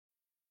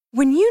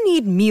When you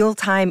need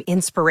mealtime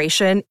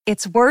inspiration,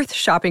 it's worth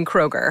shopping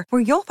Kroger,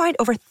 where you'll find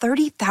over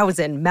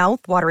 30,000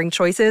 mouth-watering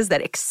choices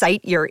that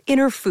excite your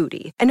inner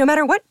foodie. And no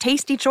matter what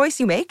tasty choice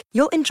you make,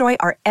 you'll enjoy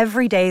our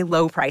everyday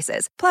low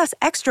prices, plus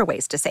extra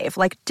ways to save,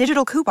 like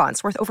digital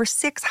coupons worth over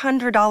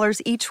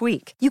 $600 each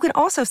week. You can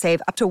also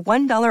save up to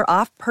 $1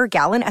 off per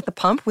gallon at the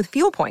pump with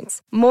fuel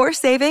points. More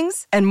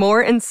savings and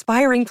more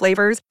inspiring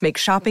flavors make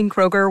shopping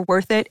Kroger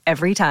worth it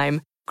every time.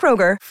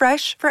 Kroger,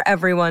 fresh for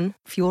everyone.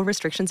 Fuel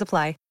restrictions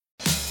apply.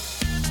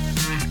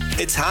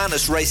 It's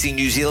Harness Racing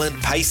New Zealand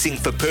Pacing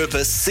for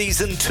Purpose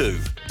Season 2.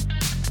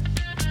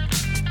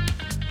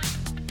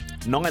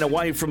 9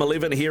 away from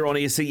 11 here on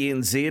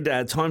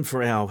SENZ. Time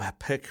for our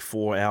pick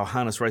for our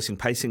Harness Racing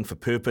Pacing for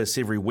Purpose.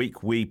 Every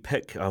week we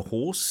pick a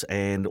horse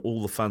and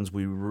all the funds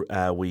we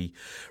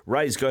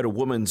raise go to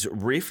Women's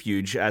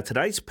Refuge.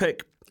 Today's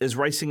pick is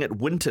racing at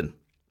Winton.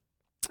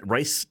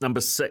 Race number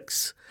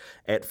 6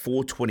 at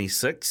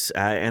 4:26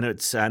 and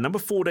it's number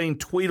 14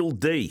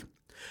 Tweedledee.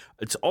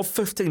 It's off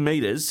 15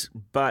 metres,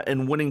 but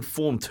in winning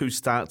form 2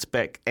 starts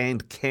back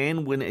and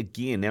can win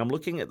again. Now, I'm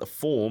looking at the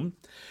form.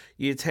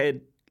 It's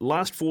had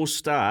last 4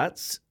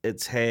 starts,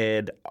 it's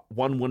had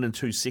 1 win in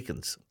 2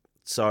 seconds.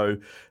 So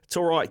it's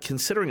all right,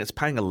 considering it's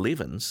paying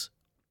 11s.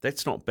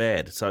 That's not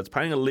bad. So it's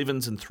paying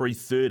 11s and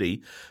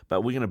 330,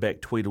 but we're going to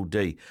back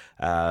Tweedledee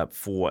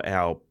for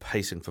our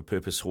Pacing for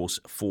Purpose horse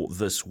for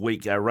this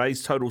week. Our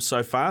raise total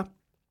so far,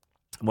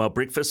 well,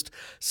 breakfast,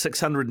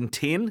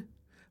 610.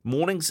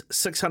 Mornings,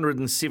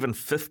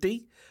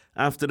 607.50.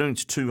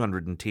 Afternoons,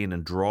 210.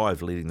 And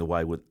drive leading the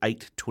way with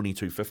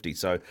 822.50.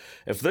 So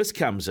if this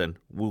comes in,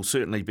 we'll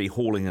certainly be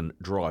hauling in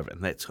drive,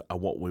 and that's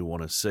what we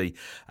want to see.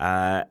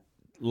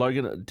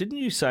 Logan, didn't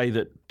you say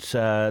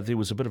that there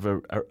was a bit of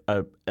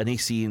an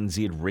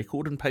SENZ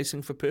record in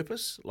Pacing for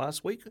Purpose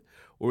last week?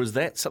 Or is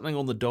that something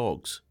on the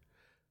dogs?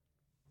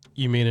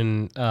 You mean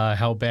in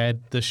how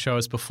bad this show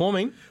is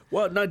performing?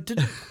 Well, no,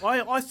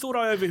 I thought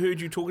I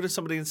overheard you talking to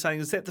somebody and saying,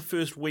 is that the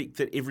first week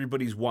that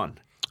everybody's won?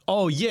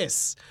 Oh,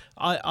 yes.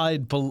 I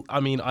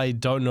mean, I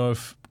don't know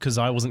if, because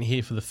I wasn't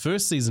here for the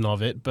first season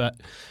of it, but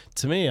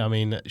to me, I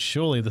mean,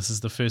 surely this is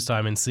the first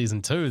time in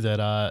season 2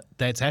 that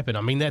that's happened.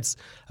 I mean, that's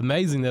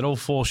amazing that all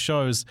 4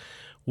 shows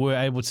were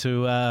able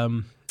to,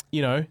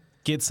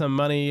 get some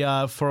money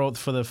for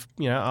the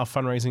our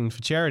fundraising for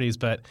charities,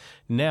 but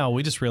now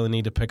we just really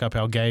need to pick up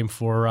our game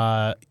for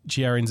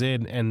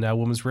GRNZ and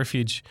Women's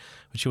Refuge,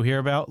 which you'll hear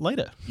about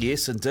later.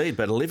 Yes, indeed,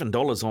 but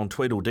 $11 on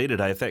Tweedledee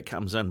today. If that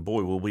comes in,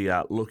 boy, will we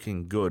are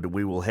looking good.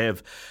 We will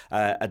have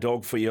a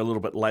dog for you a little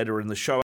bit later in the show.